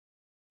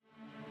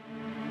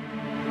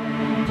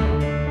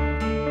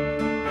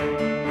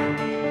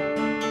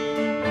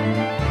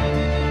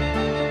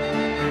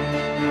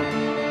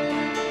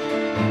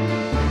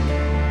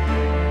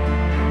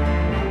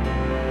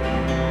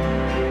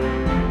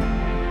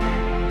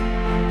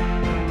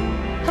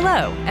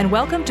Hello, and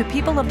welcome to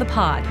People of the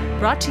Pod,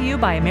 brought to you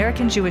by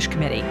American Jewish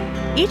Committee.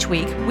 Each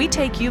week, we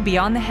take you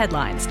beyond the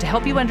headlines to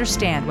help you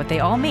understand what they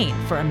all mean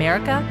for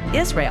America,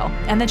 Israel,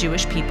 and the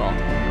Jewish people.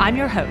 I'm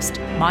your host,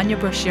 Manya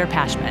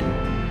Brashear-Pashman.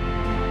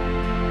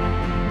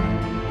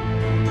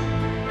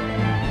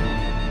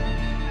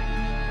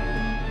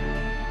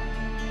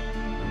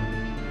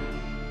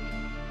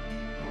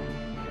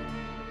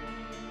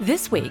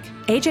 This week,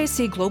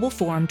 AJC Global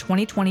Forum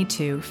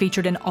 2022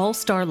 featured an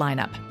all-star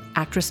lineup: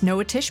 actress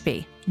Noah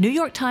Tishby, New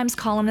York Times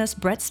columnist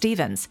Bret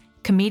Stephens,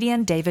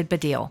 comedian David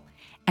Baddiel,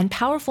 and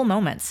powerful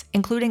moments,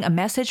 including a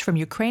message from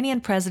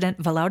Ukrainian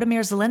President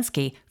Volodymyr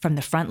Zelensky from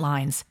the front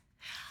lines.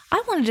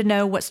 I wanted to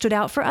know what stood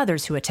out for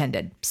others who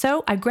attended,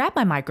 so I grabbed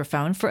my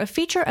microphone for a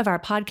feature of our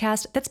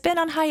podcast that's been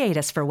on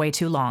hiatus for way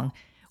too long.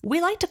 We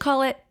like to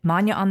call it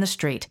Manya on the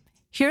Street.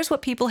 Here's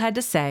what people had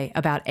to say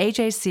about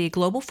AJC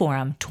Global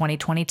Forum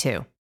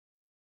 2022.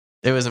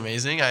 It was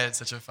amazing. I had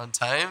such a fun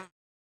time.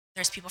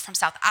 There's people from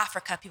South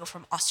Africa, people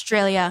from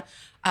Australia,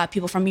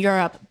 people from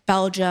Europe,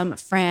 Belgium,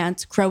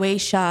 France,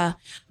 Croatia,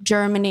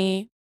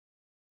 Germany.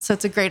 So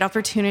it's a great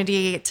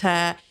opportunity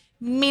to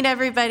meet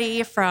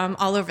everybody from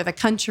all over the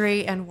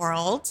country and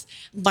world,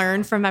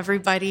 learn from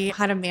everybody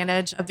how to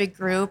manage a big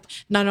group,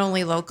 not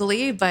only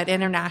locally, but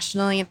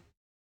internationally.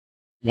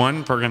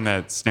 One program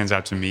that stands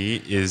out to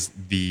me is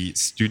the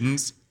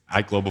students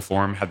at Global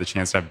Forum had the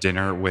chance to have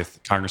dinner with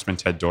Congressman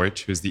Ted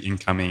Deutsch, who's the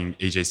incoming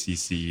AJC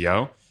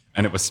CEO.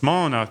 And it was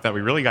small enough that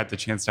we really got the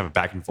chance to have a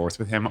back and forth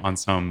with him on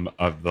some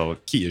of the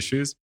key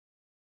issues.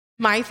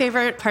 My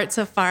favorite part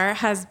so far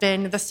has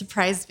been the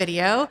surprise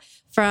video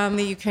from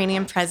the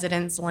Ukrainian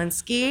President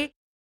Zelensky.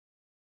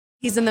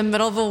 He's in the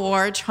middle of a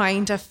war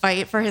trying to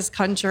fight for his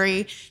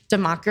country,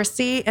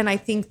 democracy. And I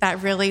think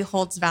that really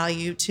holds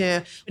value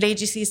to what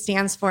AJC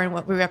stands for and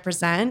what we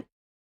represent.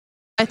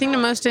 I think the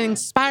most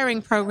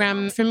inspiring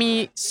program for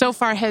me so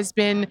far has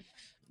been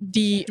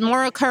the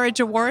Moral Courage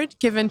Award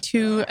given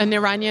to an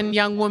Iranian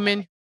young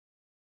woman.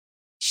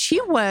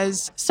 She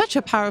was such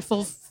a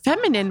powerful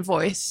feminine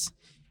voice,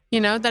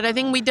 that I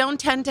think we don't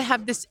tend to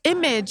have this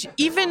image,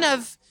 even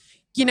of,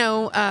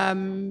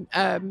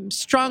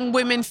 strong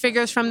women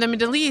figures from the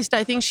Middle East.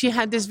 I think she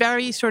had this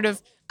very sort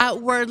of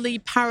outwardly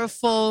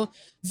powerful,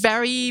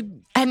 very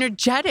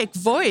energetic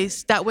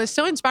voice that was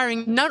so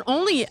inspiring, not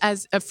only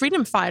as a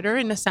freedom fighter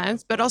in a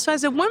sense, but also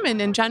as a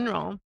woman in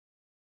general.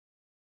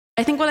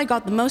 I think what I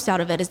got the most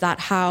out of it is that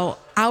how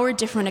our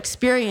different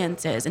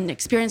experiences and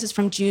experiences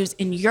from Jews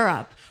in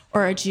Europe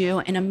or a Jew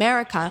in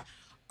America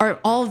are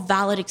all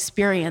valid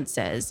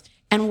experiences.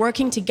 And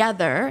working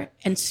together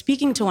and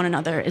speaking to one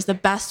another is the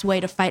best way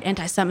to fight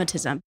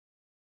anti-Semitism.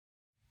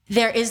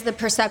 There is the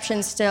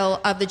perception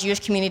still of the Jewish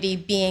community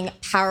being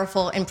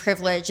powerful and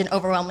privileged and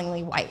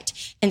overwhelmingly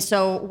white. And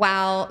so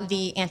while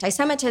the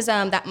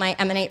anti-Semitism that might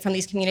emanate from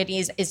these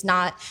communities is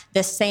not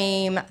the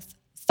same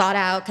thought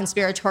out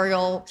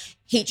conspiratorial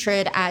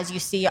hatred as you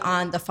see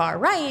on the far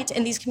right,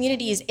 in these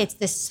communities, it's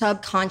this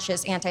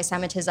subconscious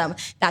anti-Semitism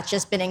that's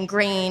just been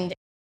ingrained.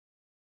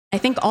 I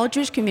think all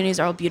Jewish communities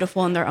are all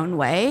beautiful in their own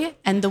way,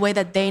 and the way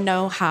that they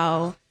know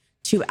how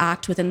to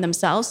act within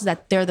themselves is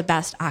that they're the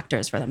best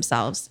actors for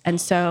themselves. And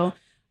so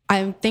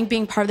I think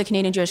being part of the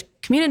Canadian Jewish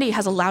community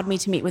has allowed me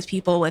to meet with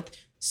people with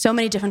so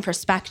many different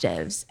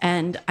perspectives,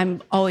 and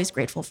I'm always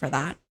grateful for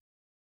that.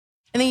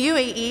 In the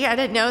UAE, I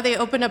didn't know they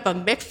opened up a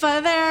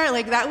mikveh there.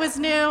 That was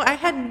new. I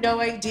had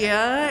no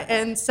idea.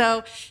 And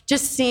so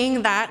just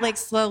seeing that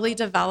slowly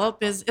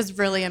develop is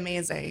really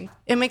amazing.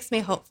 It makes me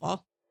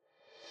hopeful.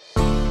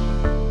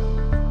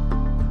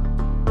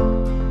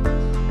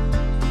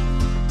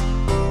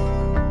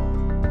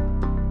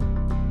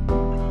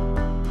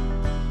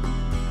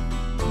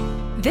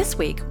 This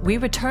week, we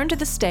return to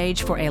the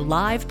stage for a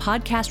live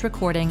podcast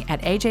recording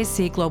at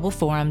AJC Global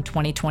Forum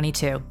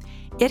 2022.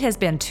 It has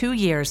been 2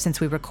 years since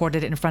we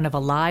recorded in front of a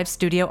live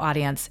studio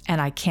audience,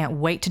 and I can't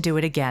wait to do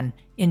it again.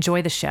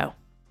 Enjoy the show.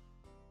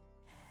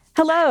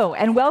 Hello,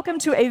 and welcome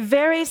to a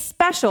very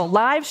special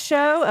live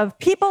show of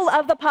People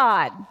of the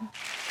Pod.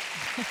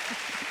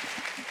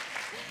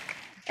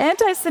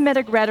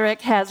 Anti-Semitic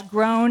rhetoric has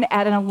grown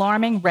at an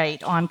alarming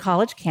rate on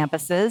college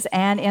campuses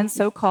and in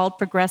so-called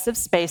progressive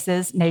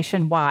spaces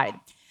nationwide.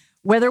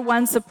 Whether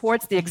one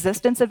supports the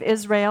existence of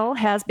Israel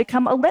has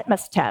become a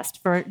litmus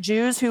test for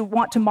Jews who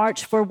want to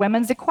march for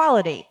women's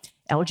equality,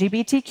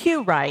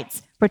 LGBTQ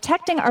rights,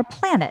 protecting our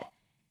planet.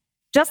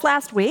 Just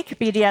last week,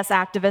 BDS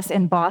activists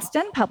in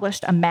Boston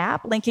published a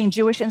map linking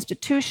Jewish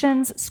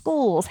institutions,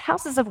 schools,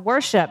 houses of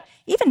worship,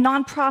 even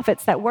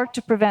nonprofits that work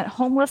to prevent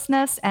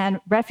homelessness and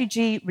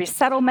refugee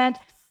resettlement,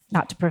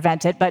 not to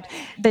prevent it, but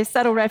they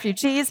settle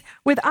refugees,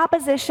 with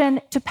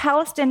opposition to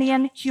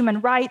Palestinian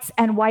human rights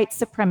and white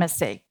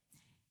supremacy.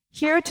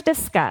 Here to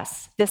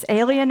discuss this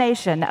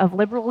alienation of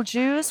liberal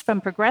Jews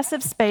from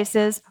progressive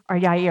spaces are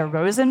Yair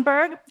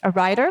Rosenberg, a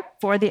writer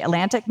for The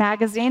Atlantic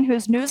magazine,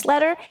 whose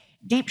newsletter,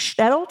 Deep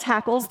Shtetl,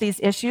 tackles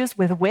these issues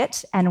with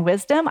wit and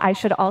wisdom. I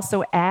should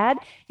also add,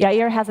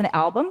 Yair has an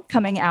album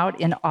coming out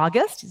in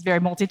August. He's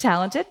very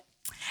multi-talented.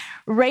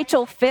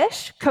 Rachel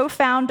Fish,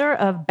 co-founder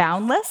of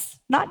Boundless,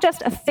 not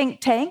just a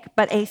think tank,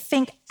 but a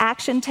think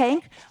action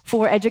tank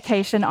for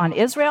education on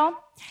Israel.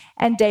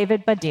 And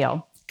David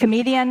Baddiel,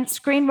 comedian,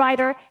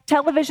 screenwriter,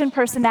 television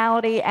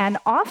personality, and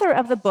author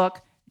of the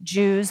book,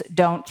 Jews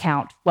Don't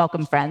Count.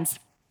 Welcome, friends.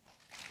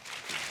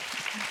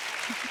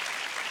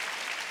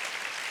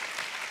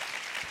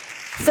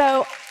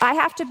 So I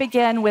have to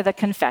begin with a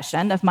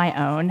confession of my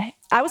own.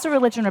 I was a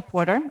religion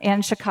reporter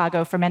in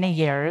Chicago for many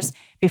years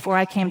before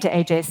I came to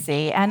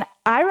AJC. And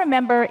I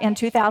remember in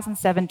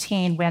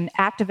 2017 when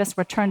activists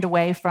were turned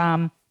away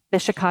from the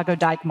Chicago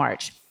Dyke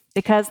March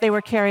because they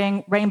were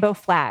carrying rainbow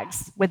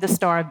flags with the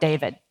Star of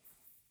David.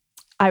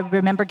 I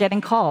remember getting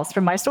calls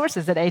from my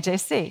sources at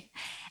AJC.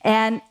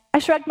 And I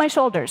shrugged my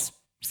shoulders.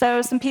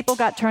 So some people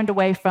got turned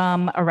away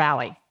from a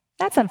rally.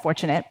 That's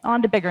unfortunate.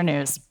 On to bigger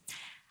news.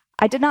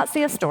 I did not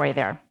see a story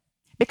there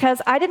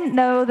because I didn't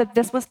know that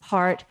this was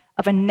part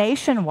of a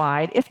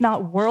nationwide, if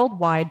not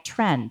worldwide,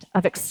 trend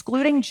of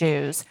excluding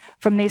Jews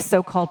from these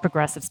so-called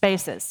progressive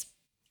spaces.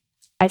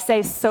 I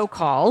say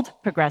so-called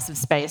progressive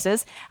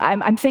spaces.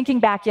 I'm thinking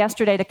back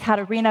yesterday to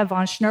Katharina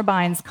von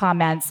Schnurbeins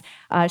comments.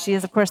 She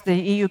is, of course, the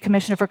EU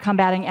Commissioner for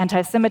Combating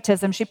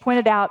Anti-Semitism. She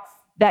pointed out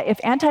that if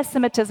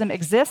anti-Semitism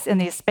exists in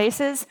these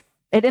spaces,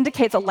 it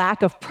indicates a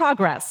lack of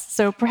progress.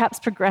 So perhaps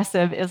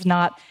progressive is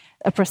not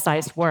a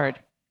precise word.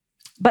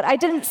 But I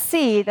didn't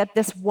see that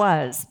this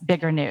was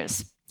bigger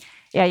news.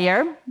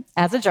 Yair,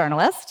 as a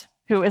journalist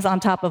who is on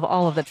top of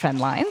all of the trend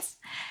lines,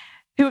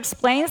 who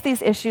explains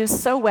these issues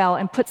so well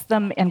and puts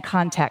them in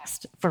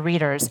context for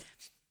readers,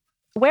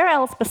 where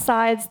else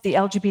besides the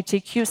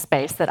LGBTQ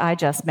space that I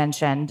just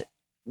mentioned,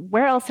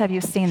 where else have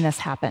you seen this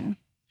happen?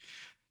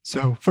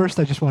 So first,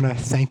 I just want to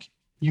thank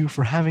you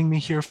for having me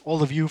here,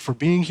 all of you for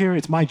being here.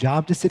 It's my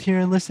job to sit here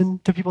and listen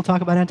to people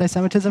talk about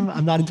anti-Semitism.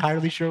 I'm not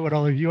entirely sure what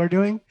all of you are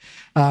doing.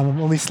 I'm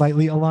only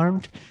slightly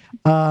alarmed.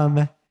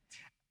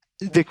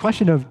 The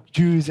question of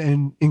Jews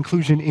and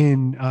inclusion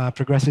in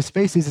progressive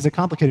spaces is a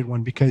complicated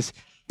one because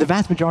the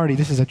vast majority,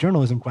 this is a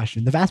journalism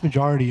question, the vast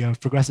majority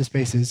of progressive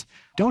spaces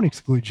don't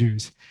exclude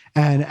Jews.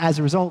 And as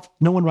a result,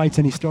 no one writes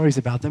any stories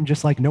about them,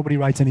 just like nobody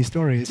writes any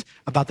stories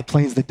about the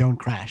planes that don't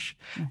crash.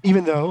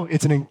 Even though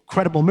it's an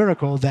incredible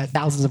miracle that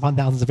thousands upon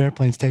thousands of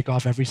airplanes take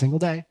off every single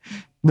day,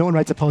 no one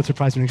writes a Pulitzer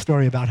Prize-winning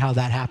story about how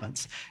that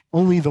happens.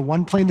 Only the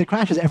one plane that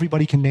crashes,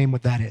 everybody can name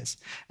what that is.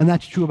 And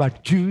that's true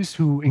about Jews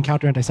who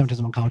encounter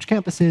anti-Semitism on college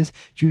campuses,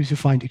 Jews who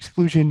find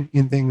exclusion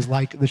in things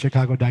like the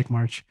Chicago Dyke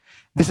March.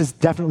 This is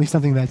definitely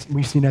something that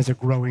we've seen as a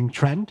growing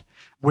trend,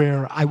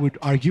 where I would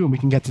argue, and we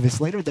can get to this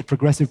later, that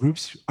progressive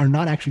groups are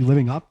not actually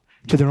living up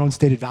to their own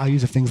stated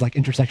values of things like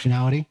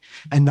intersectionality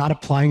and not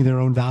applying their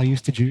own values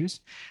to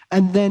Jews.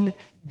 And then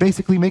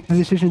basically make the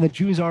decision that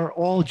Jews are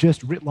all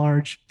just writ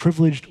large,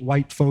 privileged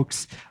white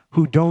folks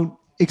who don't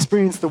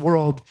experience the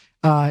world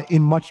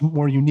in much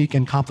more unique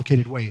and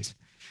complicated ways.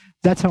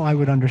 That's how I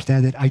would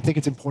understand it. I think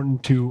it's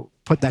important to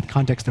put that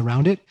context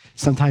around it.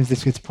 Sometimes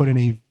this gets put in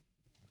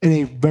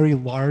a very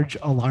large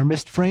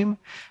alarmist frame.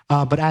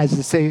 But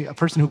as, say, a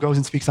person who goes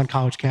and speaks on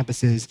college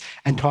campuses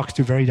and talks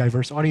to very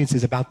diverse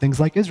audiences about things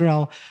like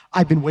Israel,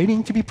 I've been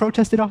waiting to be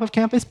protested off of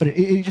campus, but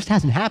it just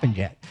hasn't happened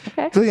yet.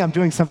 Okay. Clearly, I'm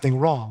doing something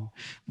wrong.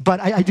 But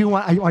I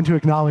want to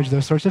acknowledge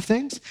those sorts of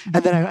things.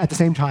 And then at the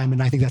same time,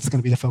 and I think that's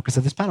going to be the focus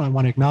of this panel, I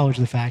want to acknowledge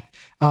the fact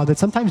that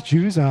sometimes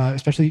Jews,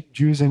 especially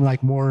Jews in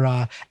like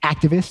more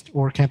activist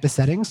or campus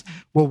settings,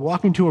 will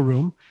walk into a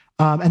room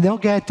and they'll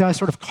get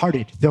sort of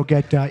carted, they'll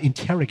get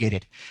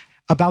interrogated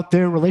about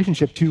their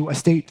relationship to a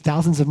state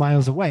thousands of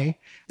miles away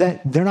that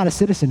they're not a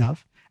citizen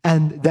of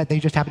and that they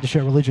just happen to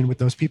share religion with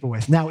those people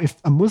with. Now, if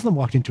a Muslim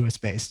walked into a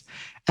space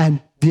and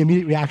the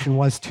immediate reaction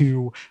was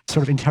to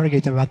sort of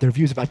interrogate them about their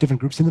views about different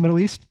groups in the Middle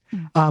East,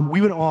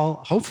 we would all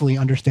hopefully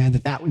understand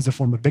that that was a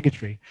form of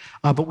bigotry.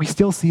 But we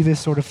still see this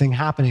sort of thing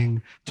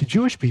happening to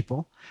Jewish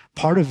people.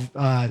 Part of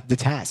the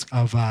task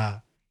of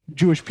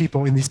Jewish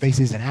people in these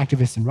spaces and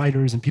activists and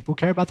writers and people who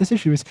care about this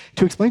issue is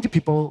to explain to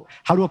people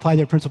how to apply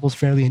their principles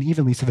fairly and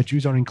evenly so that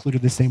Jews are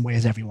included the same way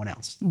as everyone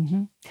else.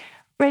 Mm-hmm.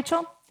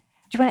 Rachel, do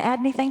you want to add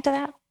anything to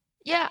that?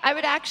 Yeah, I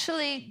would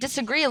actually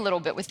disagree a little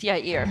bit with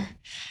Yair.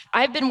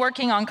 I've been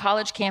working on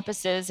college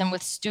campuses and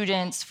with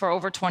students for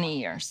over 20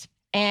 years.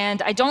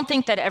 And I don't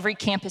think that every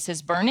campus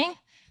is burning,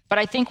 but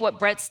I think what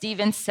Bret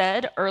Stephens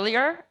said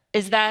earlier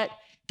is that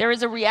there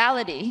is a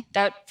reality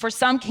that for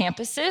some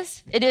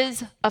campuses, it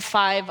is a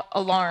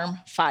 5-alarm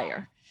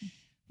fire.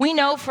 We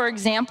know, for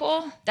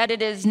example, that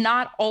it is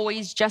not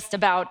always just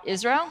about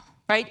Israel,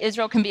 right?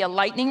 Israel can be a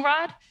lightning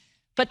rod,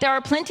 but there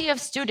are plenty of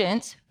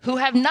students who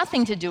have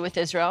nothing to do with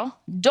Israel,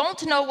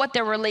 don't know what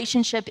their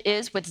relationship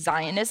is with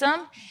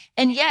Zionism,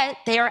 and yet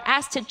they are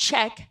asked to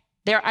check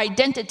their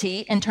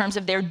identity in terms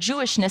of their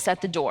Jewishness at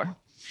the door.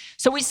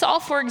 So we saw,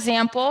 for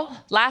example,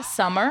 last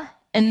summer,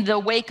 in the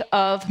wake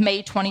of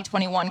May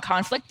 2021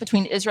 conflict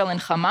between Israel and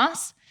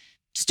Hamas,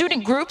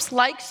 student groups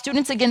like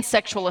Students Against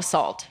Sexual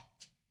Assault,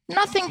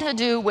 nothing to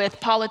do with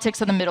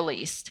politics of the Middle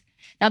East.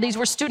 Now, these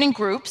were student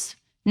groups,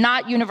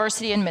 not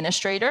university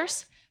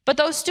administrators, But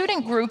those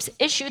student groups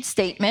issued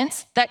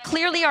statements that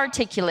clearly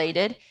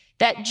articulated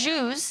that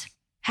Jews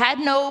had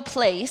no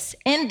place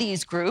in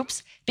these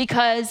groups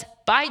because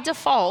by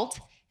default,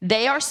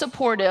 they are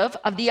supportive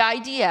of the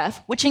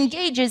IDF, which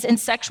engages in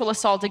sexual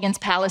assault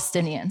against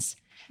Palestinians.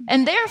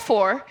 And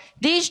therefore,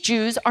 these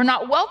Jews are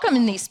not welcome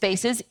in these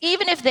spaces,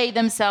 even if they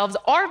themselves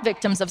are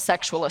victims of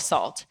sexual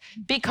assault,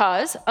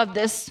 because of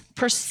this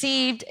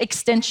perceived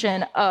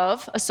extension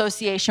of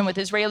association with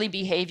Israeli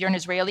behavior and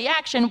Israeli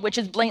action, which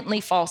is blatantly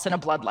false and a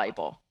blood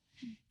libel.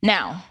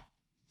 Now,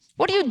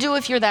 what do you do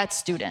if you're that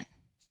student?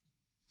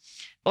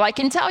 Well, I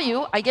can tell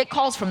you, I get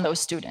calls from those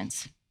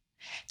students.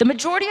 The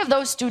majority of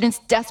those students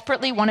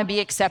desperately want to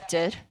be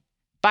accepted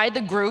by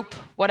the group,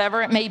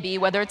 whatever it may be,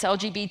 whether it's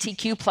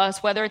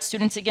LGBTQ+, whether it's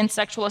students against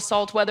sexual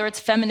assault, whether it's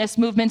feminist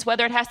movements,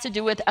 whether it has to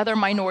do with other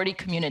minority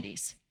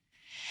communities.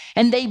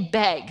 And they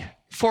beg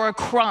for a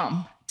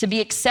crumb to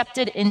be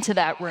accepted into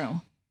that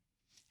room.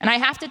 And I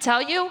have to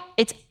tell you,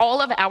 it's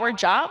all of our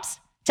jobs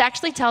to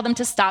actually tell them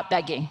to stop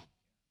begging.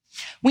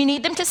 We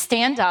need them to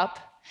stand up,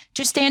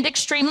 to stand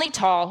extremely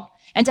tall,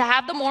 and to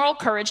have the moral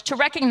courage to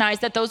recognize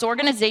that those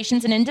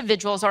organizations and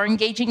individuals are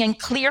engaging in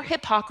clear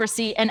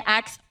hypocrisy and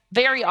acts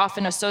very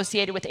often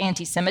associated with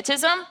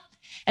anti-Semitism,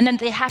 and then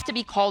they have to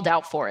be called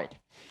out for it.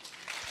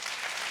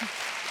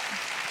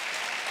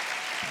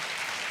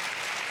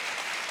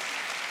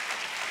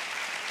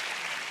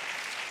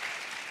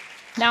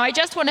 Now, I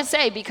just want to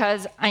say,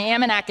 because I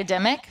am an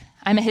academic,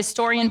 I'm a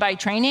historian by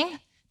training,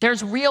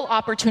 there's real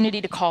opportunity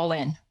to call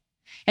in.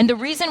 And the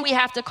reason we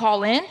have to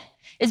call in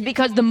is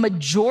because the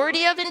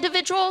majority of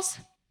individuals,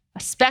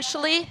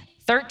 especially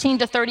 13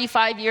 to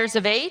 35 years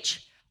of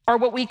age, are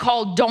what we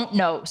call don't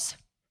knows.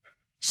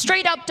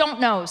 Straight up don't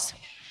knows.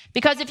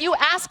 Because if you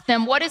ask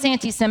them, what is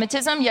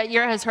anti-Semitism?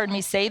 Yair has heard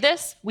me say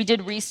this. We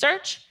did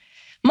research.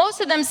 Most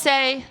of them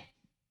say,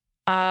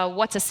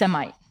 what's a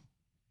Semite?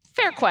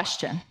 Fair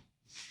question.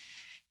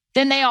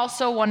 Then they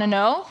also want to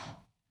know,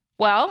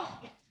 well,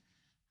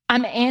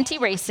 I'm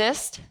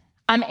anti-racist,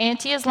 I'm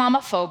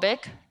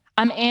anti-Islamophobic,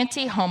 I'm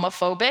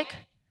anti-homophobic,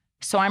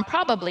 so I'm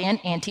probably an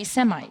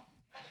anti-Semite.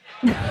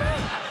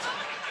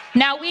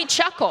 Now we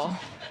chuckle.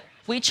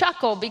 We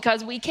chuckle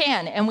because we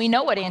can, and we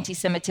know what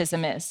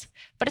anti-Semitism is.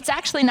 But it's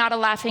actually not a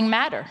laughing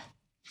matter.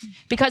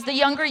 Because the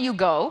younger you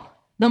go,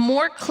 the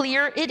more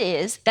clear it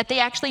is that they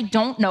actually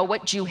don't know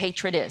what Jew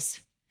hatred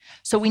is.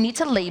 So we need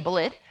to label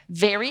it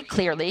very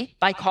clearly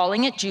by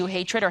calling it Jew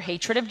hatred or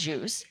hatred of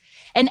Jews,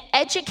 and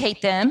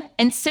educate them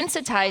and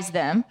sensitize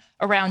them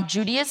around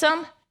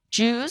Judaism,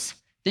 Jews,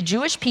 the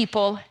Jewish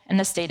people, and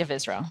the state of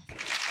Israel.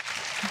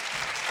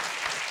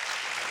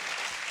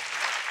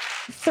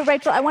 So,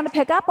 Rachel, I want to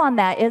pick up on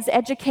that. Is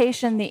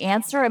education the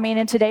answer? I mean,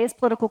 in today's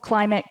political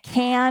climate,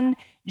 can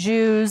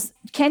you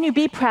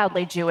be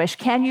proudly Jewish?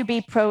 Can you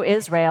be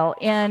pro-Israel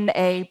in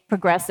a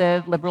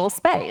progressive liberal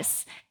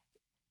space?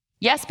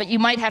 Yes, but you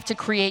might have to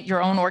create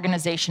your own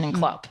organization and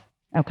club.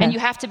 Okay. And you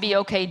have to be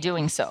okay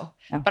doing so.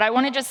 Oh. But I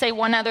want to just say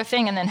one other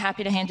thing, and then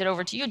happy to hand it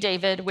over to you,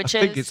 David, which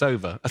I think it's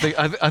over.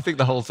 I think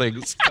the whole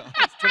thing's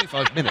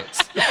 25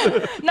 minutes.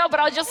 No, but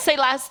I'll just say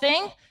last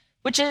thing,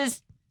 which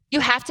is you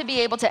have to be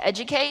able to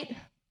educate,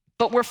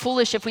 but we're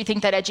foolish if we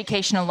think that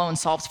education alone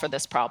solves for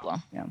this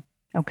problem. Yeah.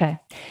 Okay.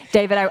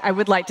 David, I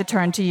would like to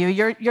turn to you.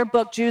 Your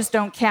book, Jews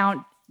Don't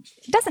Count,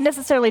 doesn't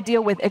necessarily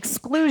deal with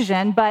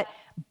exclusion, but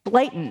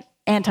blatant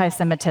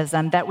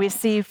anti-Semitism that we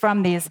see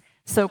from these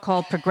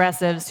so-called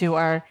progressives who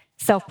are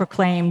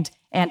self-proclaimed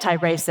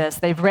anti-racist.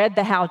 They've read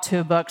the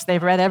how-to books.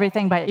 They've read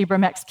everything by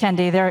Ibram X.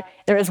 Kendi.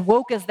 They're as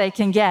woke as they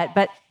can get.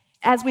 But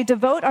as we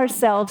devote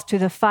ourselves to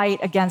the fight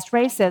against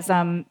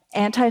racism,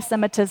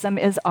 anti-Semitism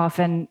is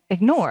often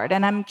ignored.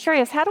 And I'm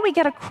curious, how do we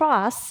get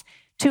across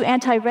to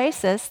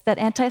anti-racists that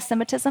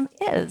anti-Semitism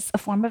is a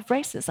form of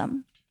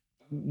racism?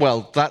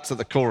 Well, that's at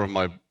the core of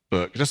my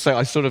book. Just say,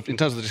 in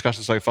terms of the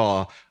discussion so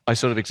far, I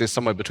sort of exist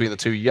somewhere between the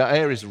two.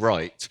 Yair is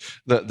right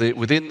that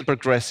within the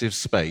progressive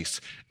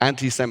space,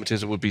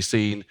 anti-Semitism would be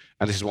seen,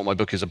 and this is what my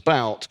book is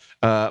about,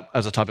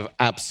 as a type of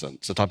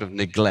absence, a type of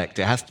neglect.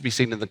 It has to be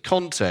seen in the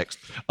context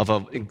of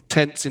an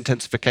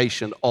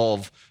intensification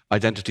of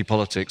identity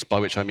politics, by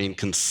which I mean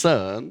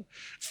concern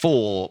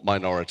for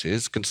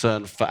minorities,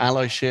 concern for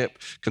allyship,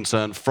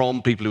 concern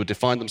from people who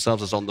define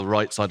themselves as on the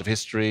right side of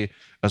history,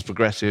 as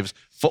progressives,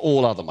 for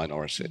all other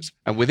minorities.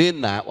 And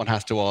within that, one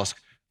has to ask,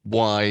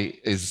 why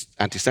is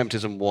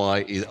anti-Semitism,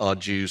 why are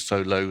Jews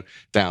so low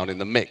down in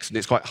the mix? And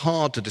it's quite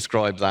hard to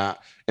describe that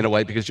in a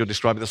way because you're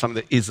describing something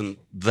that isn't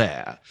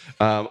there.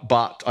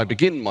 But I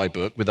begin my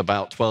book with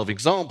about 12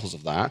 examples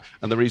of that.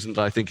 And the reason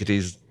that I think it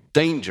is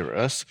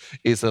dangerous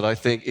is that I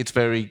think it's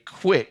very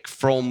quick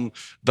from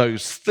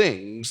those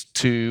things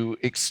to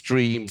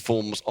extreme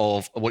forms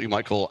of what you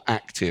might call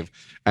active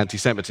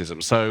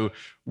anti-Semitism. So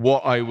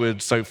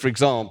for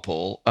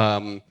example,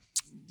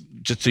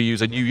 just to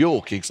use a New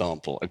York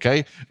example,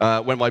 okay?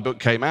 When my book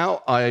came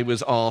out, I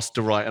was asked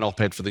to write an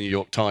op-ed for the New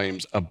York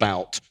Times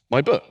about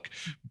my book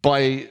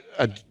by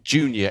a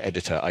junior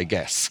editor, I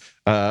guess,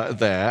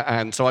 there.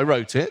 And so I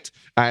wrote it,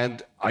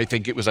 and I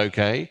think it was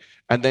okay.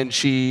 And then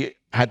she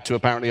had to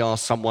apparently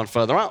ask someone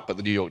further up at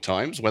the New York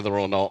Times whether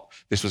or not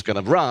this was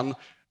going to run.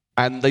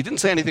 And they didn't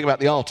say anything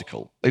about the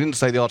article. They didn't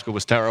say the article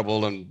was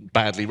terrible and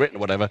badly written or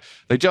whatever.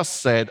 They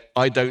just said,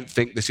 I don't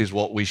think this is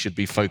what we should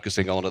be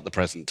focusing on at the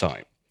present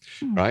time.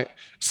 Right?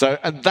 So,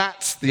 and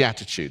that's the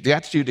attitude. The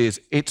attitude is,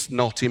 it's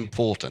not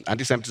important.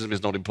 Anti-Semitism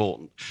is not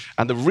important.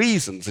 And the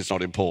reasons it's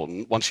not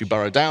important, once you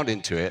burrow down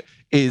into it,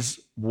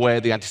 is where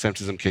the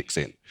anti-Semitism kicks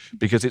in.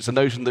 Because it's a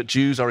notion that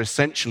Jews are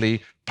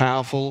essentially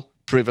powerful,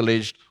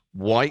 privileged,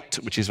 white,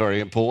 which is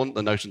very important.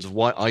 The notions of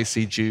white, I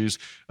see Jews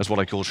as what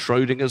I call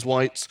Schrodinger's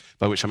whites,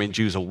 by which I mean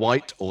Jews are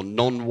white or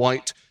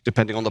non-white,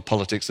 depending on the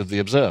politics of the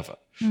observer.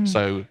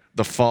 So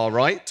the far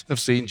right have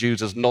seen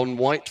Jews as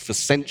non-white for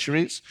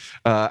centuries,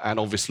 and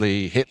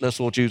obviously Hitler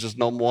saw Jews as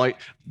non-white.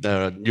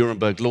 The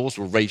Nuremberg laws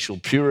were racial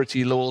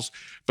purity laws.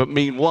 But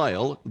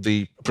meanwhile,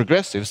 the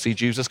progressives see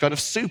Jews as kind of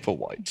super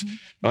white,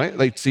 right?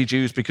 They see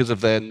Jews because of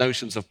their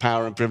notions of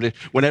power and privilege.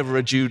 Whenever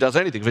a Jew does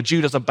anything, if a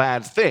Jew does a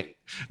bad thing,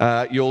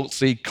 you'll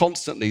see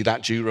constantly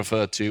that Jew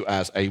referred to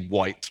as a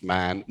white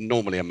man,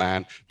 normally a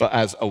man, but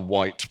as a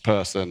white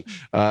person.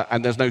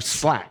 And there's no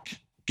slack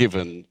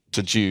given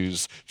to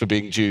Jews for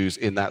being Jews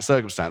in that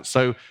circumstance.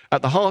 So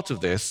at the heart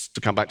of this,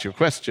 to come back to your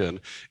question,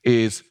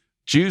 is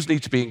Jews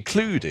need to be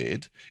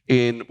included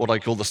in what I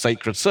call the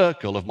sacred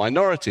circle of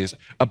minorities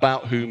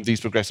about whom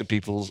these progressive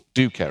peoples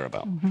do care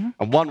about.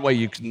 And one way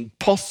you can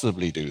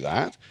possibly do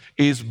that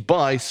is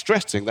by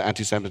stressing that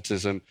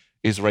anti-Semitism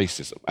is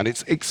racism. And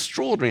it's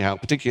extraordinary how,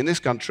 particularly in this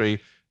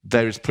country,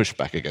 there is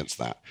pushback against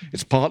that.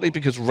 It's partly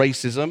because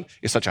racism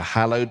is such a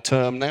hallowed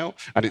term now,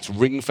 and it's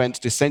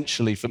ring-fenced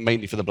essentially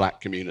mainly for the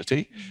black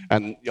community.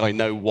 And I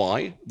know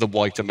why the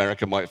white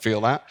American might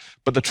feel that.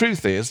 But the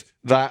truth is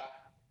that,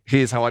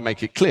 here's how I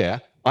make it clear,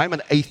 I'm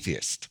an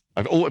atheist.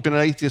 I've been an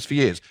atheist for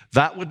years.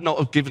 That would not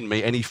have given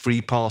me any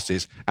free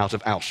passes out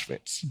of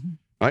Auschwitz.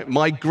 Right?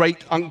 My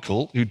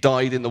great-uncle, who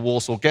died in the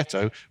Warsaw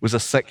Ghetto, was a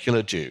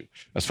secular Jew.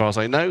 As far as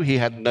I know, he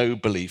had no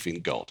belief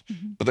in God,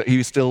 but that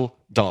he still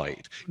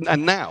died.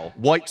 And now,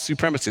 white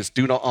supremacists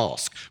do not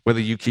ask whether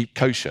you keep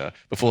kosher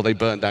before they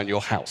burn down your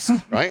house,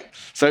 right?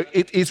 So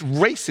it is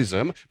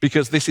racism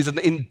because this is an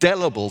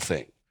indelible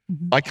thing.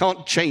 I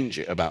can't change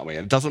it about me.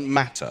 It doesn't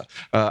matter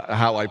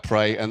how I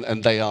pray,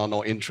 and they are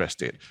not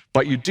interested.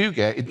 But you do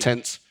get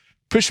intense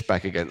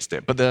pushback against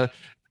it. But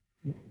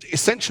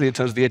essentially, in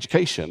terms of the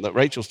education that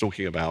Rachel's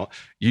talking about,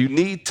 you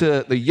need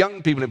to, the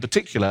young people in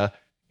particular,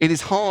 it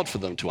is hard for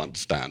them to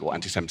understand what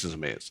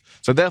anti-Semitism is.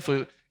 So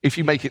therefore, if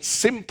you make it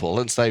simple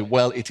and say,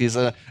 well, it is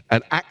an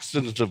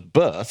accident of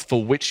birth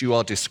for which you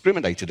are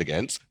discriminated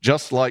against,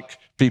 just like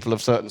people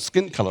of certain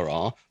skin color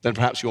are, then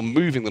perhaps you're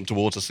moving them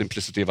towards a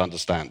simplicity of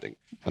understanding,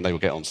 and they will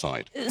get on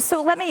side.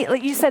 So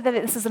you said that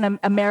this is an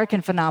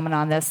American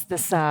phenomenon, this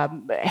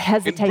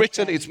hesitation. In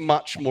Britain, it's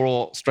much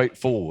more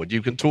straightforward.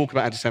 You can talk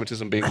about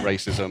anti-Semitism being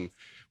racism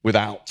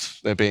without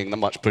there being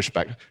much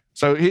pushback.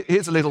 So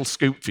here's a little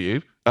scoop for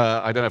you.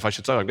 I don't know if I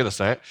should say it, I'm going to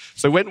say it.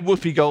 So when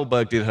Whoopi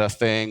Goldberg did her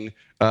thing,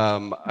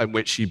 in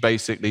which she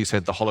basically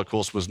said the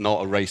Holocaust was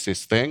not a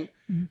racist thing,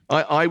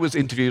 I was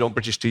interviewed on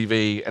British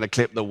TV in a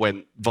clip that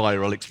went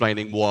viral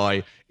explaining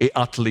why it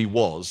utterly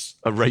was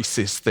a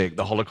racist thing.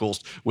 The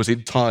Holocaust was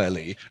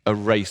entirely a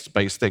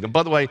race-based thing. And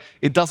by the way,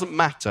 it doesn't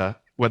matter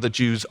whether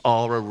Jews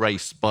are a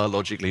race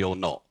biologically or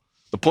not.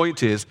 The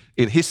point is,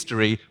 in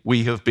history,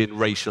 we have been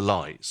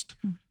racialized.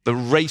 The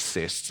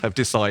racists have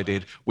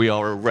decided we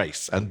are a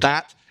race, and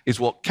that is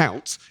what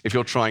counts if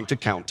you're trying to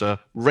counter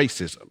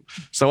racism.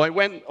 So I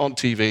went on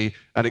TV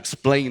and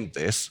explained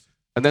this,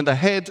 and then the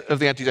head of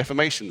the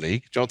Anti-Defamation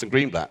League, Jonathan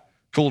Greenblatt,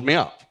 called me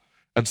up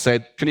and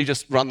said, can you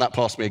just run that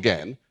past me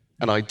again?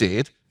 And I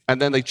did,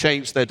 and then they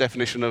changed their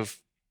definition of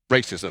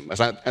racism.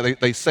 And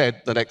they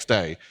said the next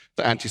day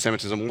that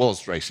anti-Semitism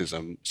was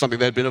racism, something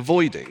they'd been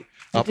avoiding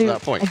up to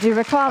that point. I do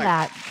recall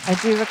that. I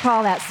do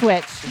recall that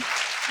switch.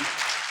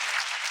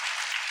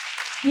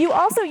 You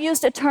also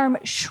used a term,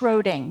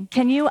 Schroding.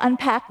 Can you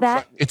unpack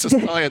that? It's a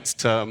science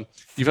term.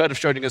 You've heard of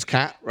Schrodinger's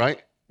cat,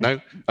 right?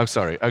 No? Oh,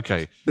 sorry.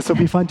 Okay. This will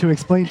be fun to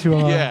explain to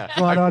an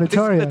auditorium. This is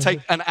going to take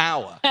an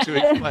hour to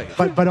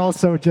explain. But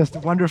also just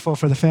wonderful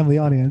for the family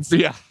audience.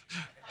 Yeah.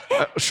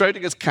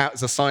 Schrodinger's cat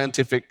is a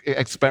scientific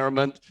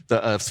experiment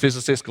that a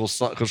physicist called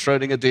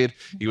Schrodinger did.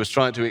 He was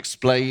trying to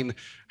explain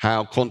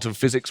how quantum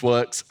physics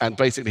works, and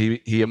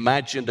basically he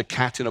imagined a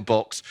cat in a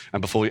box,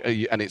 and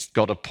it's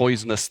got a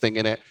poisonous thing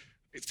in it.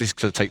 This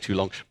could take too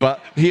long.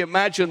 But he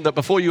imagined that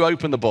before you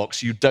open the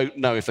box, you don't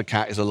know if the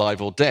cat is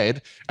alive or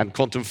dead, and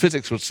quantum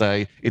physics would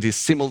say it is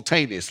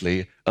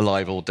simultaneously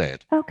alive or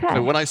dead. Okay.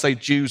 So when I say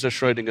Jews are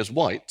Schrodinger's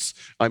whites,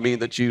 I mean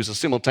that Jews are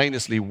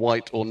simultaneously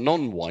white or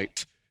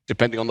non-white,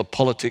 depending on the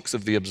politics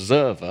of the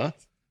observer,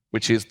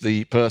 which is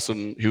the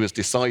person who is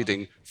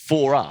deciding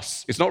for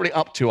us. It's not really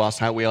up to us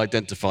how we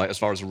identify as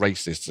far as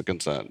racists are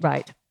concerned.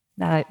 Right.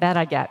 That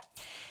I get.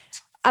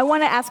 I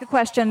want to ask a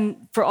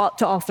question to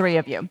all three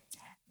of you.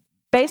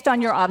 Based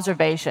on your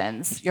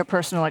observations, your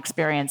personal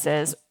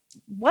experiences,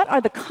 what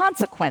are the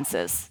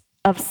consequences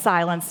of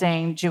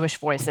silencing Jewish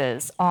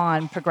voices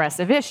on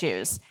progressive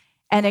issues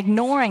and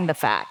ignoring the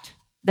fact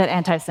that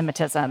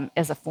anti-Semitism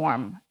is a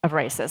form of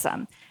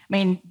racism? I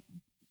mean,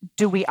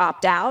 do we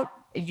opt out?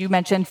 You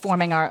mentioned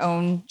forming our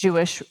own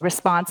Jewish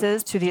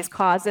responses to these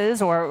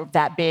causes, or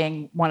that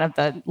being one of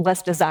the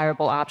less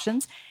desirable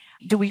options.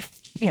 Do we,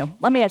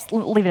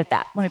 leave it at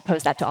that. Let me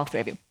pose that to all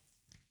three of you.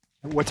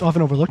 What's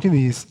often overlooked in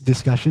these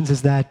discussions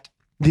is that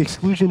the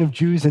exclusion of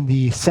Jews and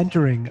the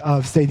centering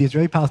of, say, the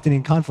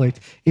Israeli-Palestinian conflict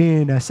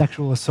in a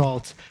sexual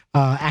assault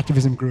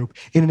activism group,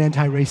 in an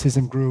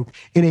anti-racism group,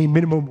 in a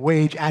minimum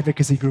wage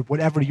advocacy group,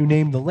 whatever you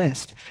name the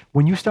list,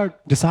 when you start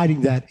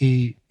deciding that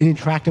an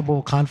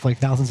intractable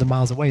conflict thousands of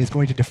miles away is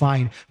going to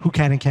define who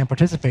can and can't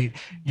participate,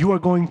 you are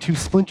going to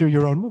splinter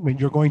your own movement.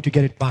 You're going to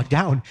get it bogged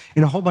down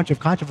in a whole bunch of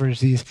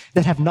controversies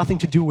that have nothing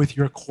to do with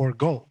your core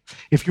goal.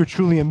 If you're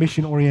truly a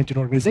mission-oriented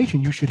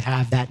organization, you should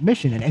have that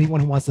mission, and anyone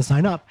who wants to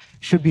sign up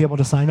should be able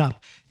to sign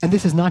up. And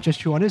this is not just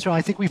true on Israel.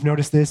 I think we've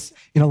noticed this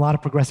in a lot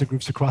of progressive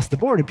groups across the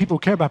board, and people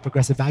who care about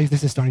progressive values,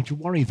 this is starting to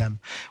worry them,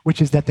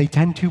 which is that they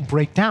tend to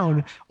break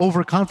down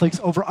over conflicts,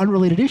 over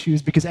unrelated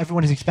issues, because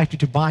everyone is expected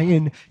to buy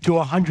in to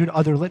 100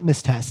 other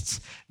litmus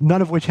tests,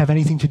 none of which have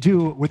anything to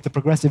do with the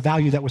progressive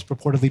value that was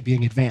purportedly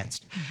being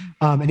advanced.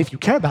 And if you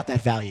care about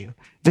that value,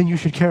 then you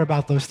should care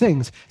about those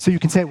things. So you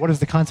can say, what is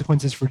the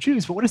consequences for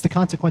Jews, but what is the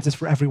consequences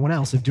for everyone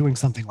else of doing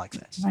something like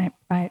this?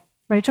 Right.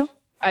 Rachel?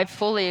 I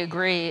fully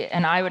agree,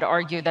 and I would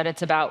argue that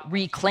it's about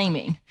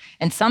reclaiming.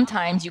 And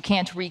sometimes you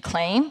can't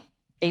reclaim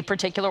a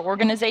particular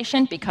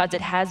organization because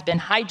it has been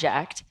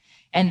hijacked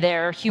and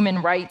their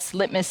human rights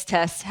litmus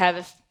tests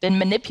have been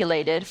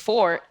manipulated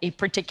for a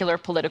particular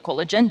political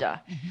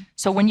agenda.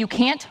 So when you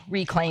can't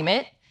reclaim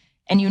it,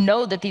 and you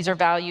know that these are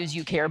values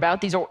you care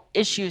about, these are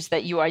issues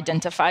that you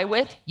identify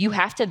with, you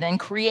have to then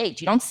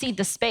create. You don't cede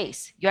the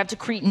space. You have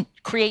to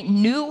create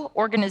new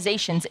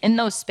organizations in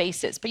those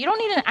spaces. But you don't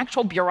need an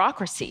actual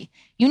bureaucracy.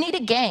 You need a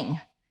gang.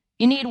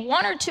 You need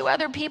one or two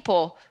other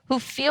people who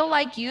feel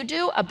like you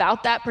do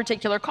about that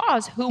particular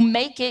cause, who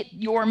make it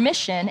your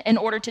mission in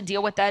order to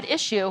deal with that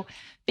issue.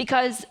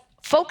 Because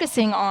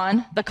focusing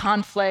on the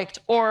conflict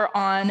or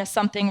on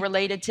something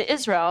related to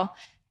Israel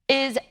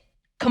is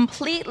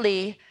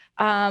completely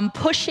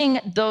pushing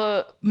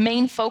the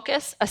main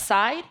focus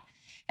aside.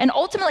 And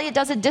ultimately, it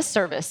does a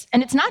disservice.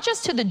 And it's not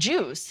just to the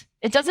Jews.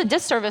 It does a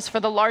disservice for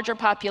the larger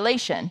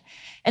population.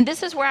 And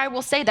this is where I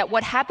will say that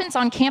what happens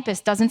on campus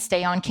doesn't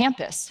stay on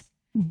campus.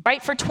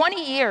 Right? For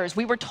 20 years,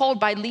 we were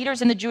told by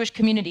leaders in the Jewish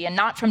community, and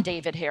not from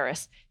David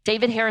Harris.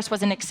 David Harris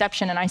was an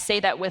exception, and I say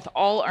that with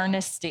all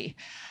earnesty.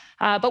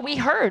 But we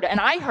heard, and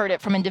I heard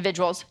it from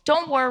individuals,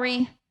 don't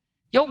worry,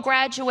 you'll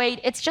graduate.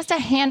 It's just a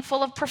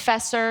handful of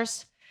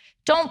professors.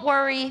 Don't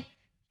worry,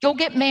 you'll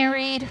get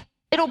married.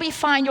 It'll be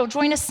fine. You'll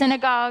join a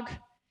synagogue.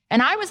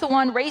 And I was the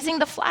one raising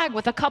the flag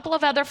with a couple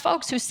of other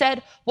folks who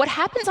said, what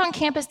happens on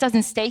campus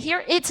doesn't stay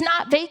here. It's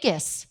not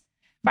Vegas,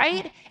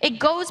 right? It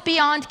goes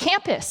beyond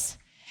campus.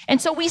 And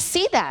so we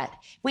see that.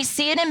 We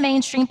see it in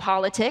mainstream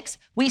politics.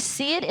 We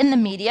see it in the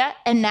media.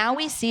 And now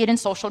we see it in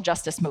social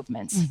justice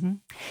movements.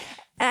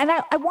 And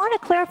I want to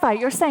clarify,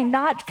 you're saying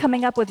not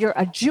coming up with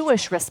a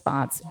Jewish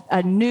response,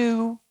 a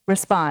new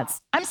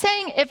response. I'm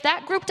saying if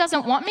that group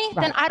doesn't want me,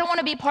 then I don't want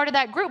to be part of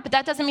that group. But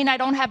that doesn't mean I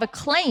don't have a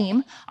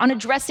claim on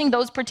addressing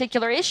those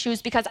particular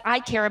issues because I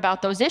care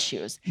about those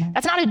issues.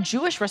 That's not a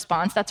Jewish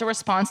response. That's a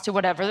response to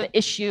whatever the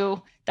issue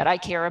that I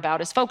care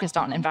about is focused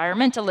on.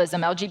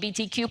 Environmentalism,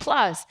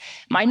 LGBTQ+,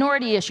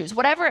 minority issues,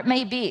 whatever it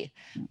may be.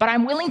 But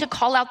I'm willing to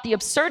call out the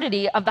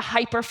absurdity of the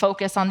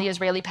hyper-focus on the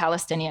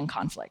Israeli-Palestinian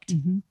conflict.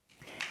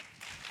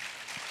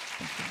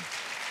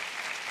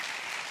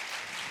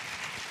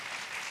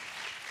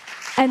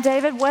 And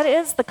David, what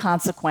is the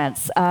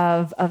consequence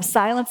of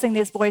silencing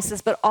these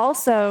voices, but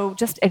also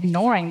just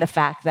ignoring the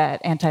fact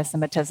that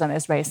anti-Semitism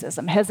is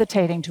racism,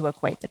 hesitating to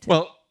equate the two?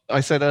 Well,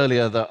 I said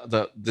earlier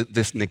that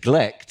this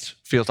neglect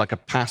feels like a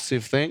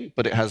passive thing,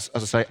 but it has,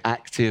 as I say,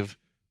 active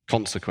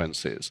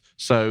consequences.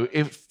 So,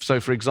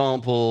 for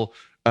example,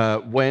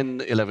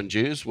 when 11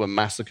 Jews were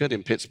massacred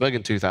in Pittsburgh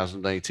in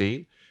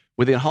 2018,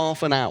 within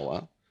half an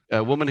hour,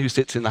 a woman who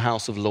sits in the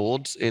House of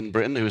Lords in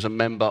Britain, who is a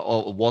member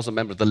or was a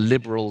member of the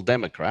Liberal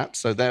Democrats,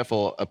 so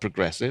therefore a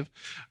progressive,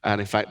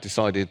 and in fact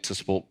decided to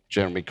support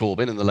Jeremy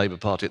Corbyn in the Labour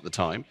Party at the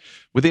time,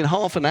 within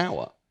half an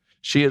hour,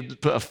 she had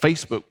put a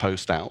Facebook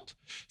post out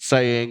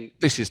saying,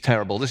 this is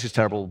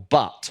terrible,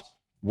 but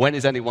when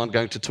is anyone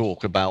going to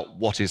talk about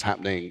what is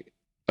happening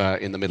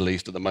in the Middle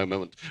East at the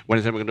moment? When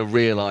is anyone going to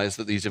realize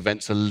that these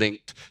events are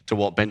linked to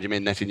what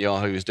Benjamin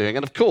Netanyahu is doing?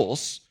 And of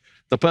course,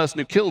 the person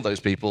who killed those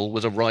people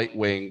was a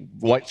right-wing,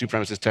 white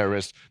supremacist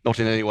terrorist, not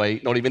in any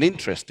way, not even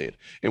interested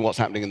in what's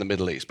happening in the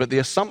Middle East. But the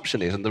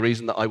assumption is, and the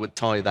reason that I would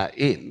tie that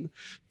in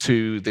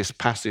to this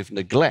passive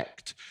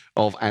neglect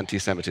of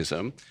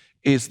anti-Semitism,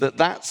 is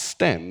that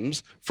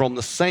stems from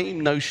the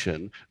same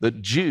notion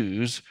that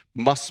Jews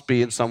must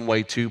be in some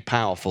way too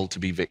powerful to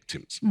be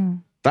victims.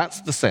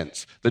 That's the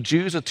sense. The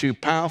Jews are too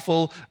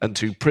powerful and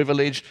too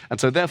privileged, and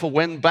so therefore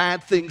when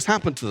bad things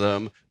happen to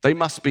them, they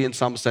must be in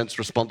some sense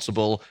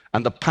responsible,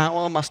 and the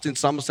power must in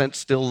some sense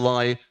still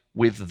lie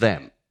with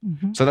them.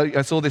 So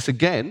I saw this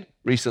again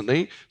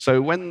recently.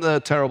 So when the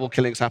terrible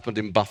killings happened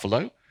in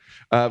Buffalo,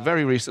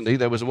 very recently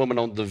there was a woman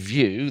on The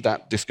View,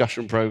 that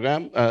discussion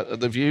program,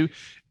 The View,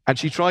 and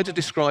she tried to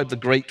describe the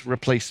Great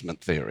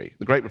Replacement Theory.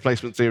 The Great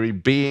Replacement Theory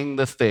being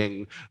the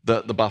thing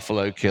that the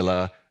Buffalo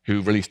killer,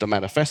 who released a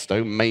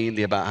manifesto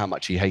mainly about how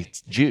much he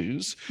hates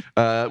Jews,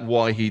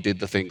 why he did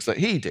the things that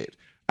he did.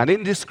 And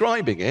in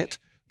describing it,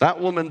 that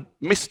woman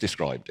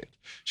misdescribed it.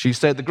 She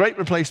said the Great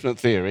Replacement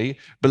Theory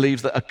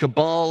believes that a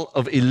cabal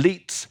of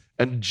elites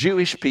and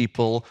Jewish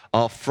people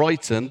are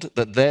frightened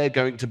that they're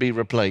going to be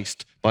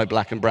replaced by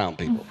black and brown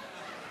people.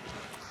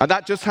 And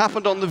that just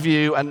happened on The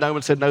View, and no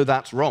one said, no,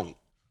 that's wrong.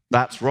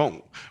 That's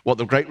wrong. What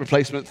the Great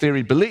Replacement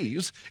Theory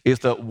believes is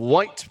that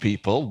white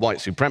people, white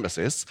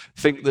supremacists,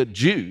 think that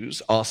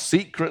Jews are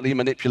secretly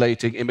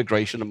manipulating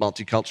immigration and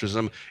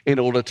multiculturalism in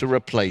order to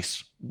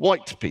replace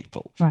white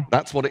people. Right.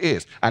 That's what it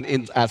is.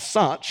 And as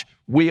such,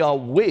 we are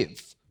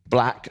with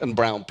black and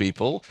brown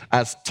people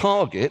as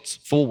targets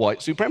for white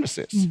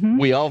supremacists.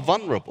 We are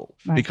vulnerable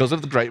because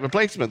of the Great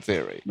Replacement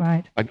Theory.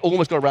 Right. I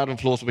almost got a round of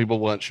applause when people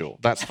weren't sure.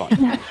 That's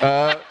fine.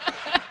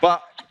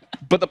 But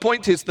the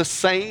point is the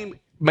same.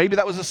 Maybe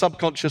that was a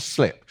subconscious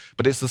slip,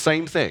 but it's the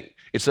same thing.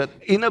 It's an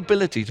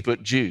inability to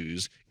put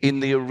Jews in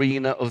the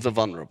arena of the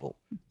vulnerable,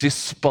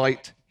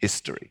 despite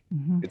history.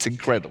 It's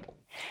incredible.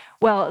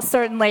 Well,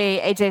 certainly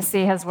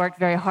AJC has worked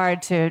very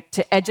hard to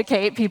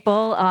educate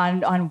people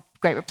on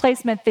Great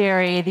Replacement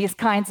Theory, these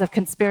kinds of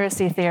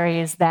conspiracy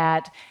theories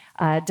that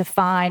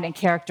define and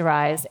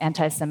characterize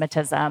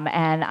anti-Semitism.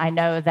 And I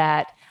know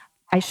that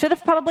I should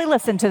have probably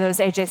listened to those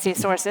AJC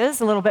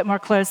sources a little bit more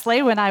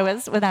closely when I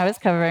was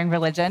covering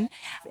religion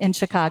in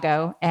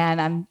Chicago. And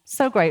I'm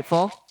so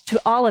grateful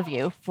to all of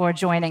you for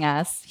joining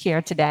us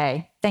here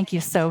today. Thank you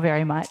so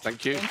very much.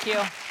 Thank you. Thank you.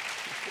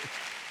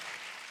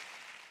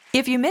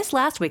 If you missed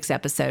last week's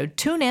episode,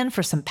 tune in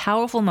for some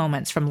powerful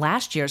moments from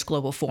last year's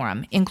Global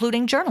Forum,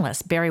 including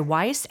journalists Barry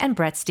Weiss and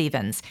Brett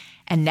Stevens.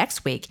 And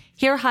next week,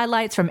 hear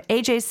highlights from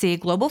AJC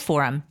Global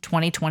Forum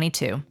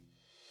 2022.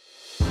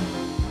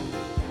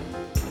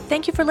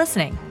 Thank you for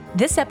listening.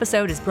 This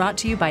episode is brought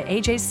to you by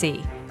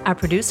AJC. Our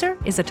producer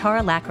is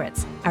Atara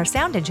Lakritz. Our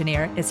sound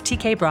engineer is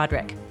TK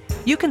Broderick.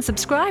 You can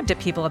subscribe to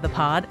People of the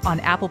Pod on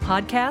Apple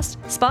Podcasts,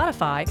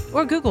 Spotify,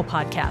 or Google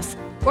Podcasts,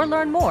 or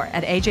learn more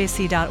at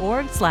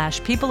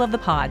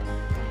ajc.org/peopleofthepod.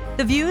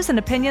 The views and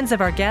opinions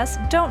of our guests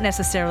don't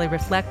necessarily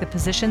reflect the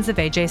positions of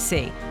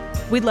AJC.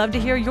 We'd love to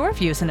hear your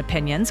views and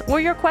opinions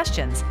or your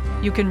questions.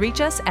 You can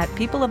reach us at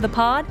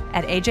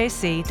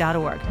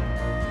peopleofthepod@ajc.org.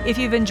 If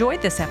you've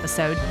enjoyed this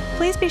episode,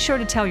 please be sure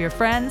to tell your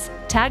friends,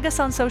 tag us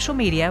on social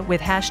media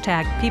with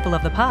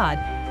 #PeopleOfThePod,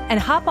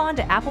 and hop on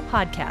to Apple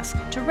Podcasts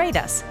to rate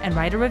us and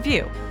write a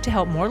review to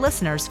help more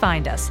listeners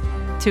find us.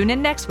 Tune in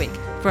next week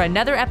for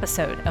another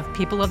episode of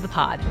People of the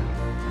Pod.